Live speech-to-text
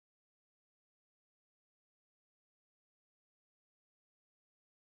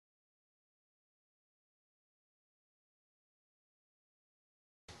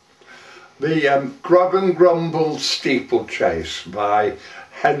The Grog Grumble Steeplechase by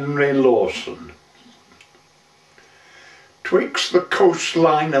Henry Lawson. Twixt the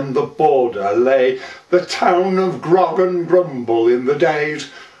coastline and the border lay the town of Grog Grumble in the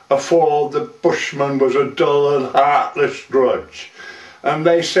days afore the bushman was a dull and heartless drudge. And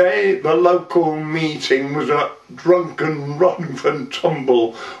they say the local meeting was a drunken rough and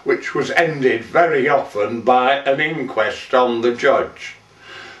tumble which was ended very often by an inquest on the judge.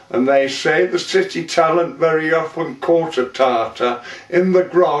 And they say the city talent very often caught a tartar in the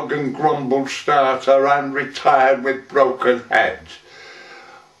Grog and Grumble starter and retired with broken heads.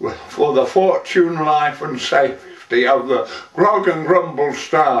 For the fortune, life and safety of the Grog and Grumble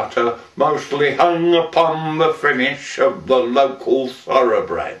starter mostly hung upon the finish of the local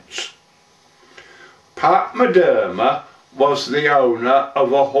thoroughbreds. Pat M'Dermott was the owner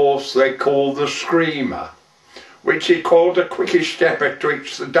of a horse they called the Screamer, which he called a quickish step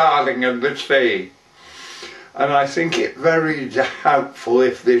betwixt the Darling and the sea. And I think it very doubtful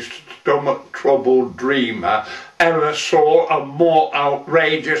if this stomach-troubled dreamer ever saw a more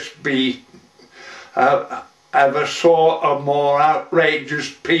outrageous piece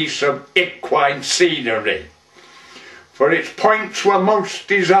of equine scenery, for its points were most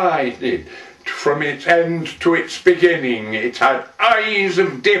decided from its end to its beginning. It had eyes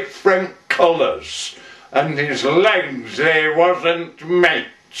of different colours, and his legs they wasn't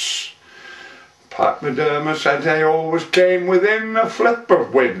mates. Pat M'Dermott said they always came within a flip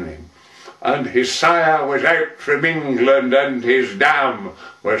of winning, and his sire was out from England and his dam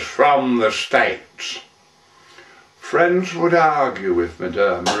was from the States. Friends would argue with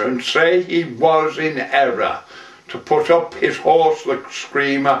M'Dermott and say he was in error to put up his horse the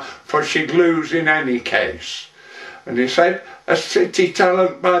Screamer, for she'd lose in any case. And he said a city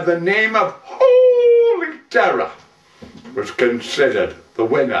talent by the name of Terror was considered the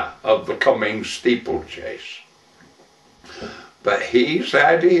winner of the coming steeplechase. But he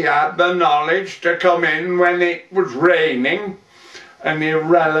said he had the knowledge to come in when it was raining, and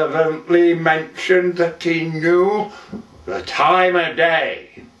irrelevantly mentioned that he knew the time of day.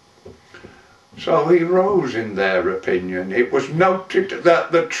 So he rose in their opinion. It was noted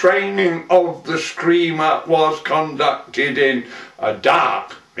that the training of the Screamer was conducted in a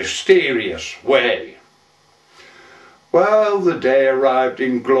dark, mysterious way. Well, the day arrived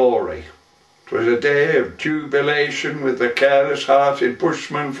in glory. 'Twas a day of jubilation with the careless-hearted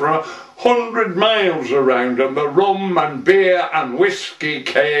bushmen for 100 miles around, and the rum and beer and whisky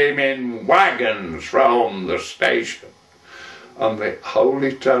came in wagons from the station, and the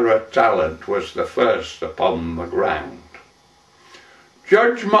Holy Terror talent was the first upon the ground.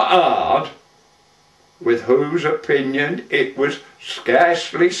 Judge M'Ard, with whose opinion it was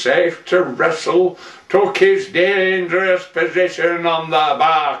scarcely safe to wrestle, took his dangerous position on the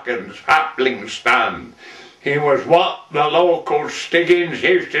Barkin's hapling stand. He was what the local Stiggins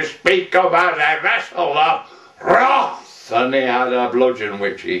used to speak of as a vessel of wrath, and he had a bludgeon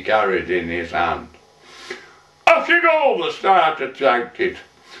which he carried in his hand. "Off you go," the starter shouted,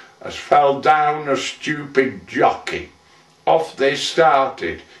 as fell down a stupid jockey. Off they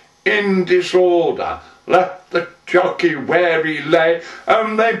started, in disorder, left the jockey where he lay,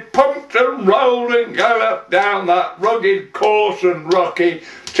 and they pumped and rolled and galloped down that rugged course and rocky,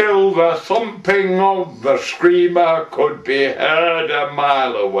 till the thumping of the Screamer could be heard a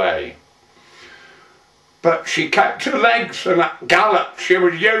mile away. But she kept her legs, and at gallop she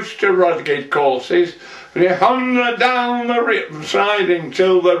was used to rugged courses, and he hung her down the siding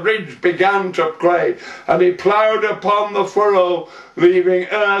till the ridge began to play, and he ploughed upon the furrow, leaving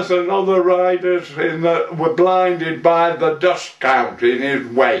earth and other riders were blinded by the dust cloud in his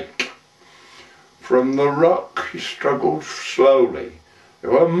wake. From the rock he struggled slowly. They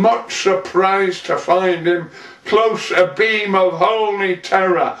were much surprised to find him close abeam of Holy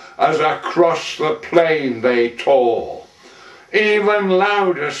Terror as across the plain they tore. Even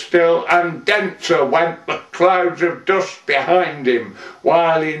louder still and denser went the clouds of dust behind him,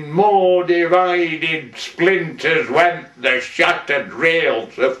 while in more divided splinters went the shattered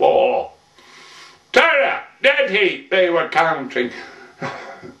rails afore. Terror! Dead heat they were counting.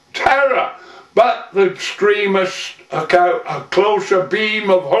 Terror! But the Screamer stuck out a closer beam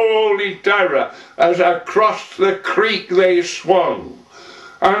of Holy Terror as across the creek they swung.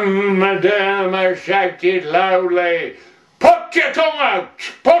 And M'Dermott shouted loudly, "Put your tongue out!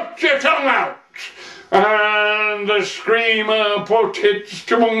 Put your tongue out!" And the Screamer put its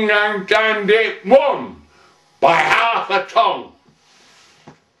tongue out, and it won by half a tongue.